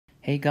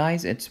Hey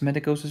guys, it's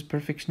Medicosis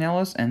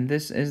Perfectionalis, and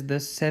this is the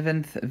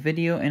 7th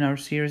video in our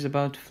series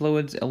about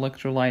fluids,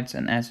 electrolytes,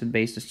 and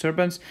acid-base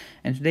disturbance.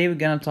 And today we're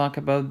gonna talk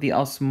about the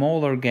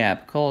osmolar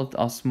gap. Call it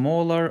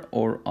osmolar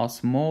or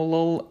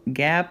osmolar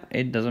gap,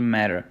 it doesn't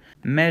matter.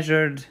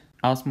 Measured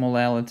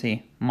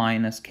osmolality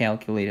minus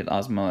calculated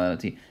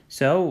osmolality.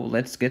 So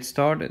let's get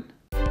started.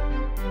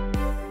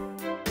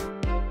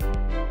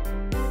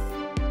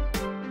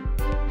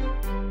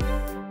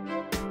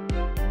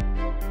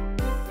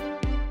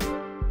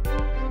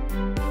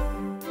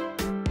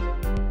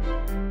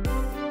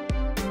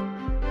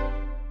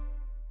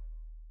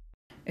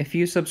 If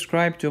you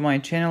subscribe to my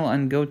channel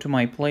and go to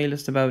my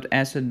playlist about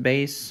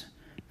acid-base,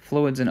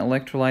 fluids, and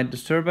electrolyte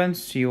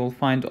disturbance, you will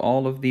find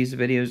all of these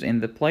videos in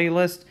the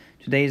playlist.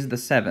 Today is the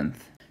 7th.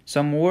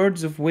 Some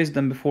words of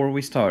wisdom before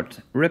we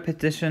start.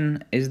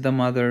 Repetition is the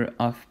mother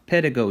of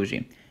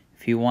pedagogy.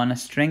 If you want to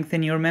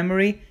strengthen your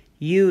memory,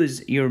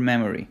 use your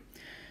memory.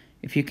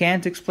 If you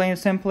can't explain it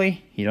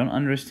simply, you don't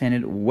understand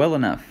it well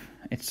enough.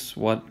 It's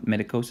what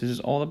medicosis is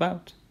all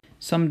about.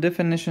 Some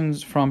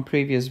definitions from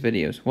previous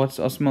videos. What's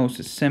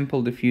osmosis?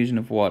 Simple diffusion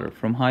of water.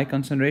 From high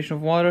concentration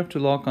of water to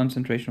low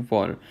concentration of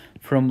water.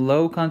 From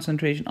low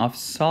concentration of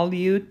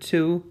solute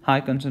to high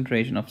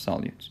concentration of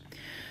solutes.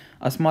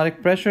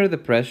 Osmotic pressure, the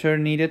pressure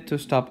needed to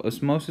stop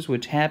osmosis,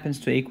 which happens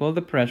to equal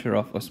the pressure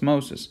of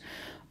osmosis.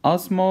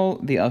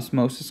 Osmol, the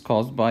osmosis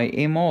caused by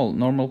a mole.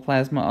 Normal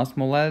plasma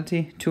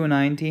osmolality,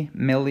 290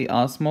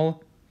 milliosmol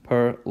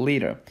per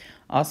liter.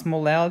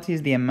 Osmolality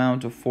is the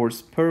amount of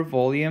force per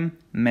volume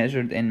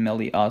measured in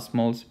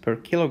milliosmoles per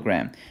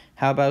kilogram.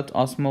 How about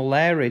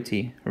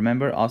osmolarity?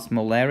 Remember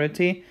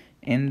osmolarity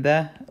in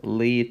the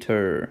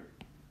liter,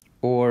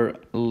 or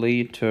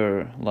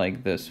liter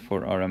like this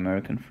for our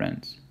American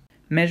friends.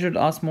 Measured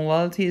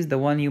osmolality is the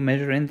one you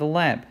measure in the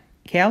lab.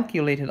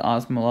 Calculated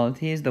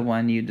osmolality is the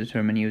one you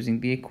determine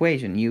using the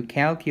equation. You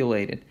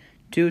calculate it.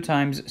 2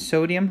 times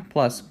sodium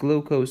plus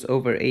glucose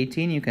over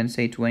 18, you can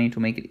say 20 to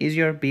make it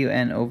easier,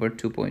 BUN over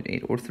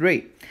 2.8 or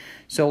 3.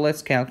 So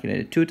let's calculate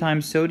it. 2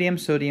 times sodium,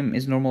 sodium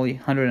is normally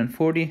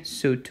 140,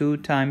 so 2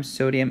 times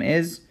sodium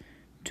is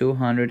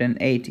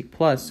 280,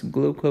 plus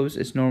glucose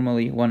is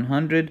normally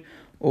 100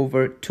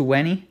 over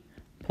 20,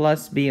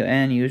 plus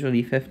BUN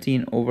usually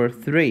 15 over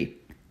 3,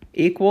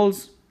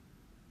 equals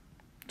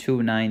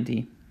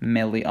 290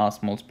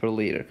 milliosmoles per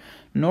liter.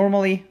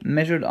 Normally,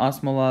 measured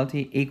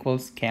osmolality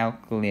equals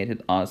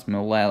calculated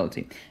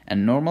osmolality.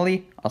 And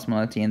normally,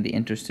 osmolality in the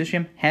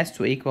interstitium has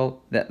to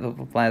equal that of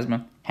the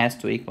plasma, has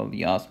to equal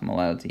the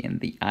osmolality in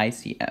the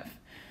ICF.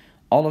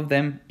 All of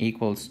them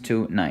equals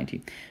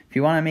 290. If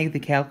you want to make the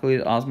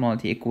calculated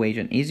osmolality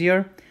equation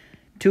easier,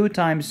 2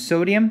 times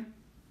sodium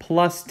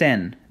plus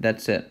 10.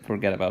 That's it.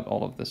 Forget about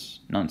all of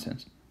this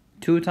nonsense.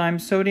 2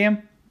 times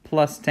sodium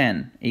plus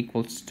 10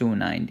 equals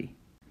 290.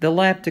 The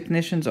lab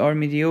technicians are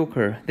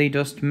mediocre. They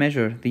just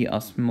measure the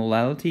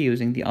osmolality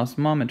using the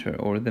osmometer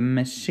or the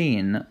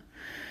machine.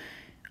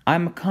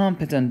 I'm a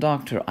competent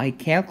doctor. I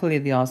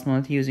calculate the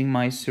osmolality using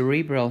my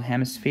cerebral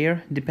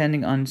hemisphere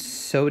depending on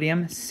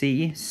sodium,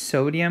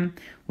 sodium,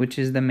 which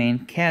is the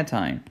main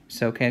cation.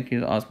 So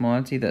calculate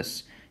osmolality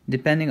this.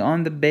 Depending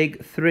on the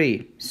big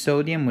three,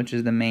 sodium, which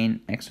is the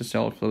main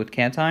extracellular fluid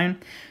cation,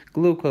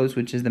 glucose,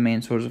 which is the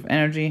main source of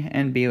energy,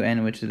 and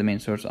BUN, which is the main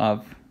source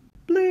of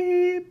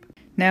bleep.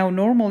 Now,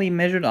 normally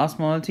measured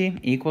osmolality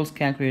equals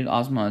calculated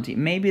osmolality.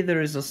 Maybe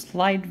there is a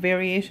slight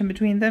variation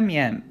between them.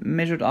 Yeah,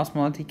 measured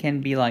osmolality can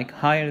be like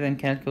higher than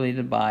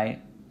calculated by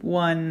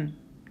 1,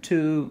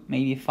 2,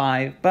 maybe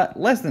 5, but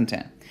less than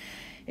 10.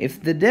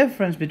 If the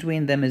difference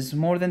between them is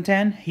more than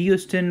 10,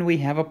 Houston, we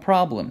have a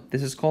problem.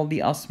 This is called the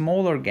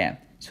osmolar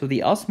gap. So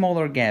the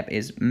osmolar gap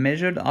is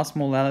measured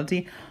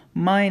osmolality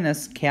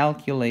minus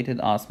calculated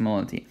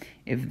osmolality.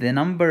 If the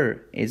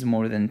number is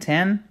more than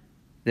 10,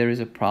 there is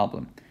a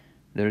problem.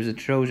 There is a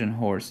Trojan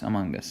horse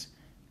among us.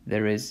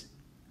 There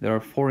are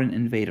foreign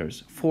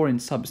invaders, foreign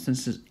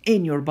substances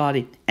in your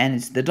body, and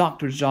it's the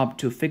doctor's job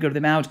to figure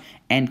them out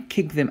and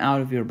kick them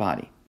out of your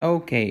body.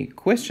 Okay,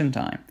 question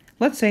time.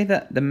 Let's say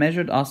that the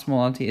measured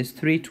osmolality is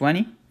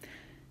 320,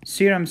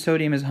 serum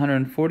sodium is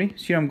 140,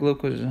 serum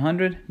glucose is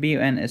 100,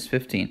 BUN is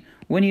 15.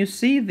 When you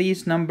see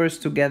these numbers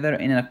together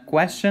in a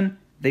question,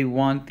 they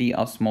want the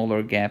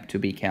osmolar gap to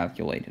be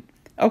calculated.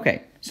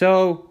 Okay,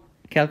 so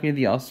calculate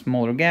the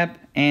osmolar gap,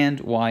 and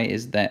why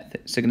is that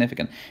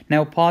significant?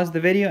 Now pause the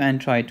video and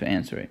try to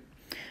answer it.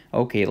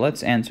 Okay,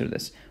 let's answer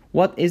this.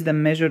 What is the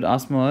measured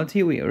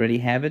osmolality? We already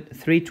have it,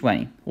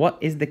 320. What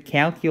is the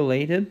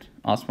calculated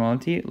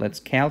osmolality? Let's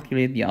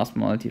calculate the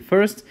osmolality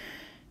first,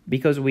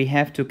 because we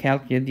have to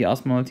calculate the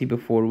osmolality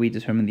before we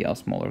determine the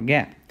osmolar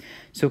gap.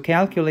 So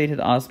calculated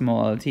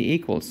osmolality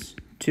equals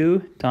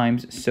 2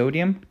 times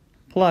sodium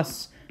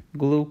plus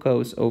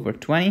glucose over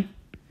 20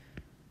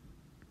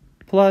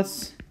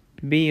 plus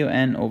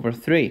BUN over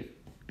 3.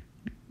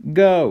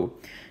 Go!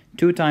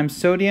 2 times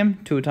sodium,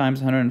 2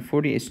 times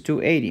 140 is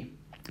 280.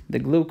 The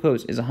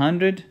glucose is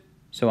 100,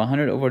 so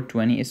 100 over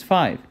 20 is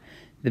 5.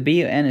 The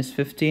BUN is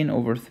 15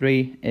 over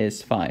 3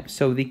 is 5.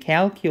 So the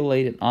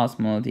calculated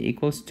osmolality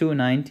equals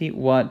 290.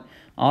 What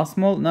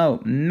Osmol? No,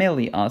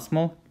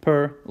 milliosmol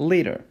per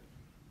liter.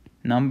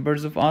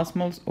 Numbers of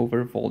osmols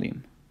over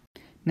volume.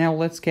 Now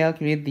let's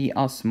calculate the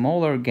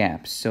osmolar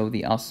gap. So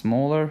the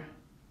osmolar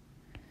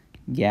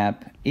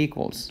gap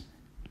equals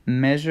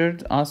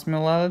measured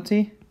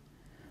osmolality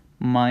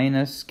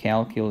minus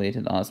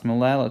calculated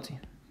osmolality.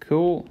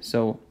 Cool.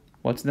 So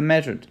what's the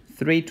measured?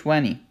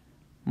 320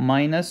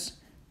 minus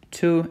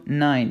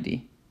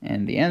 290.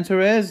 And the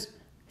answer is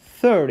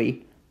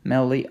 30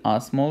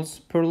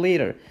 milliosmols per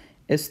liter.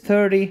 Is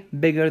 30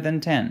 bigger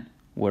than 10?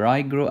 Where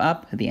I grew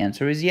up, the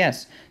answer is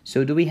yes.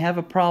 So do we have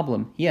a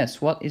problem?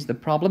 Yes. What is the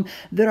problem?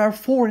 There are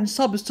foreign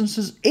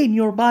substances in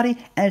your body,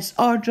 and it's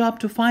our job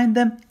to find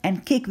them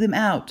and kick them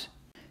out.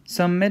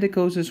 Some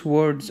medicosis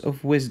words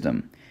of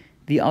wisdom.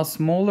 The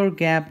osmolar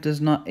gap does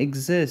not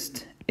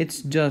exist.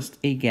 It's just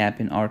a gap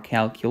in our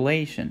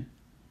calculation.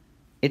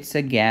 It's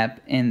a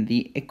gap in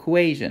the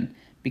equation,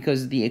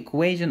 because the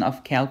equation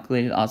of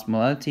calculated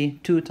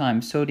osmolality, 2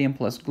 times sodium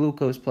plus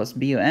glucose plus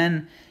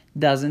BUN,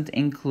 doesn't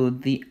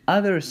include the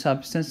other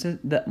substances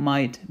that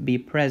might be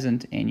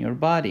present in your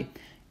body.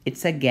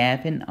 It's a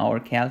gap in our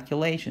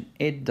calculation.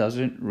 It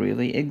doesn't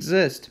really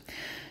exist.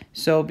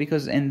 So,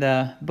 because in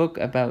the book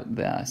about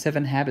the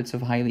 7 habits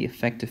of highly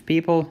effective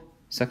people,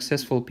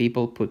 successful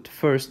people put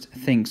first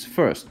things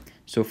first.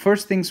 So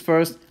first things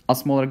first,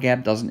 osmolar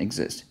gap doesn't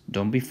exist.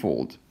 Don't be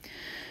fooled.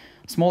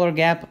 Smaller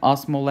gap,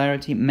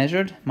 osmolarity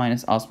measured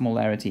minus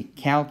osmolarity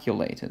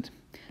calculated.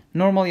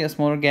 Normally a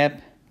smaller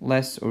gap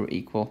less or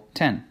equal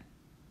 10.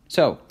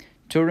 So,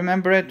 to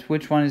remember it,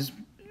 which one is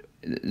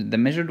the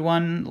measured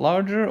one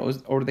larger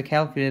or the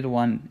calculated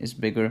one is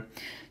bigger?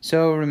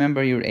 So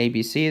remember your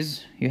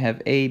ABCs. You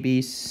have A,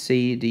 B,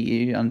 C, D,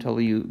 E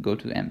until you go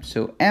to M.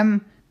 So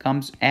M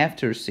comes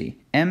after C.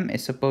 M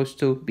is supposed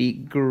to be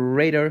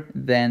greater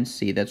than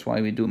C. That's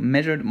why we do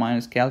measured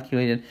minus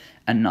calculated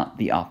and not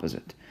the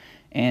opposite.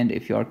 And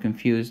if you are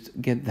confused,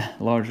 get the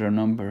larger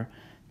number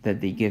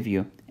that they give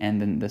you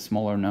and then the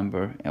smaller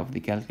number of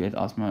the calculated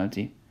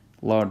osmolality.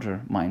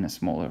 Larger minus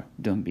smaller.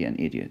 Don't be an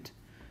idiot.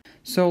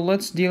 So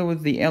let's deal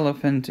with the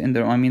elephant in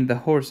the room, the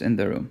horse in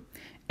the room.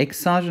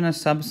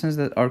 Exogenous substances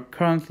that are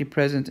currently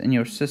present in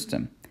your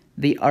system.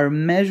 They are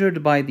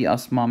measured by the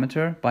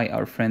osmometer, by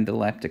our friend the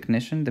lab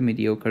technician, the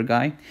mediocre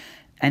guy,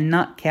 and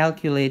not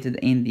calculated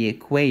in the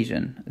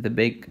equation, the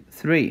big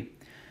 3.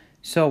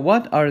 So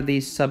what are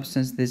these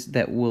substances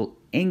that will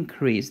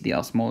increase the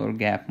osmolar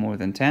gap more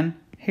than 10?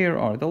 Here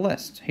are the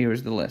list.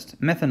 Here's the list.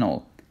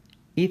 Methanol,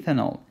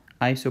 ethanol,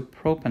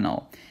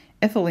 isopropanol,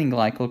 ethylene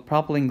glycol,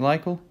 propylene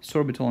glycol,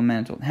 sorbitol, and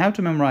mannitol. How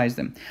to memorize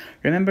them?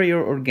 Remember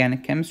your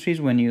organic chemistries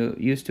when you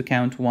used to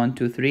count 1,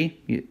 2,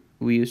 3?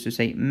 We used to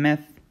say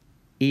meth,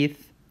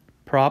 eth,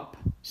 prop.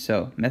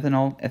 So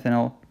methanol,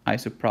 ethanol,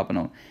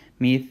 isopropanol.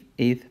 Meth,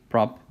 eth,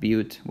 prop,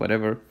 but,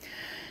 whatever.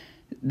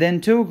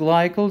 Then 2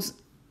 glycols,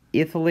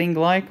 ethylene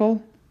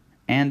glycol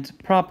and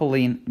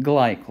propylene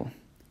glycol.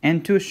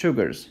 And 2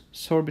 sugars,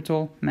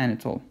 sorbitol,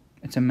 mannitol.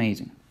 It's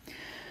amazing.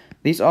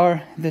 These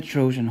are the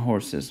Trojan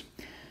horses.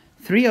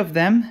 3 of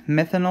them,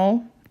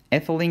 methanol,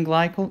 ethylene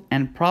glycol,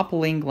 and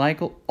propylene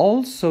glycol,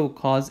 also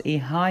cause a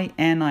high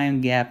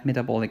anion gap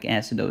metabolic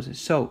acidosis.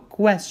 So,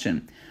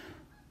 question,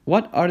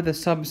 what are the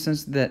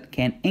substances that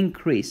can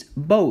increase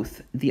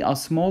both the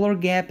osmolar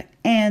gap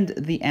and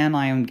the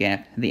anion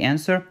gap? The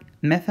answer,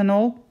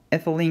 methanol,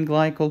 ethylene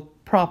glycol,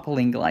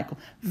 propylene glycol.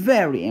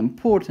 Very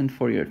important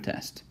for your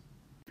test.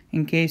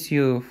 In case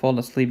you fall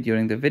asleep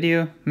during the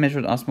video,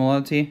 measured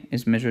osmolality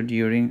is measured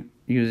using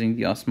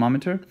the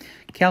osmometer.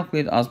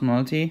 Calculated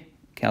osmolality,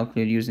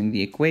 calculated using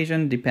the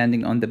equation,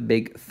 depending on the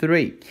big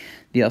 3.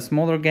 The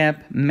osmolar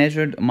gap,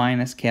 measured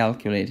minus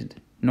calculated.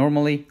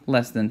 Normally,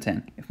 less than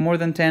 10. If more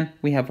than 10,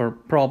 we have a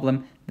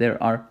problem.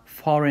 There are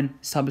foreign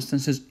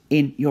substances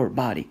in your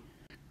body.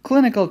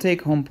 Clinical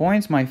take-home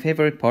points, my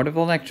favorite part of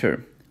the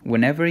lecture.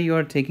 Whenever you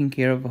are taking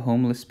care of a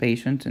homeless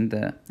patient in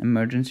the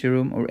emergency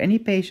room or any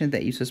patient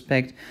that you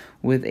suspect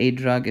with a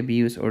drug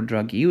abuse or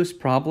drug use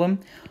problem,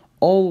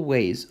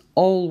 always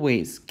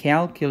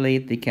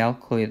calculate the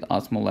calculated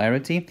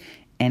osmolarity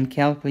and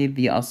calculate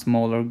the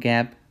osmolar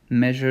gap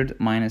measured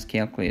minus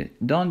calculated.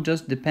 Don't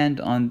just depend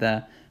on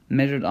the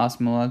measured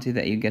osmolality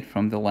that you get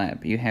from the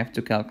lab. You have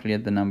to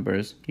calculate the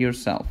numbers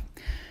yourself.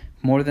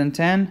 More than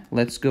 10,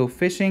 let's go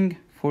fishing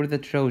for the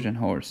Trojan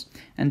horse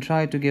and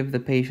try to give the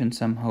patient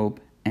some hope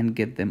and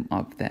get them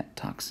off that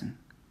toxin.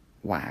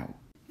 Wow.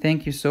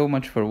 Thank you so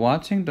much for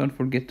watching. Don't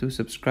forget to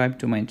subscribe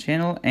to my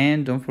channel,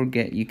 and don't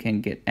forget you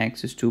can get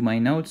access to my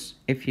notes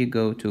if you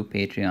go to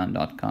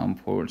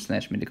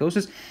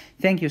patreon.com/medicosis.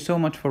 Thank you so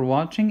much for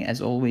watching.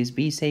 As always,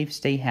 be safe,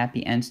 stay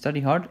happy, and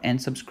study hard,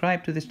 and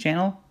subscribe to this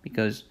channel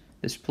because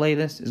this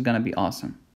playlist is gonna be awesome.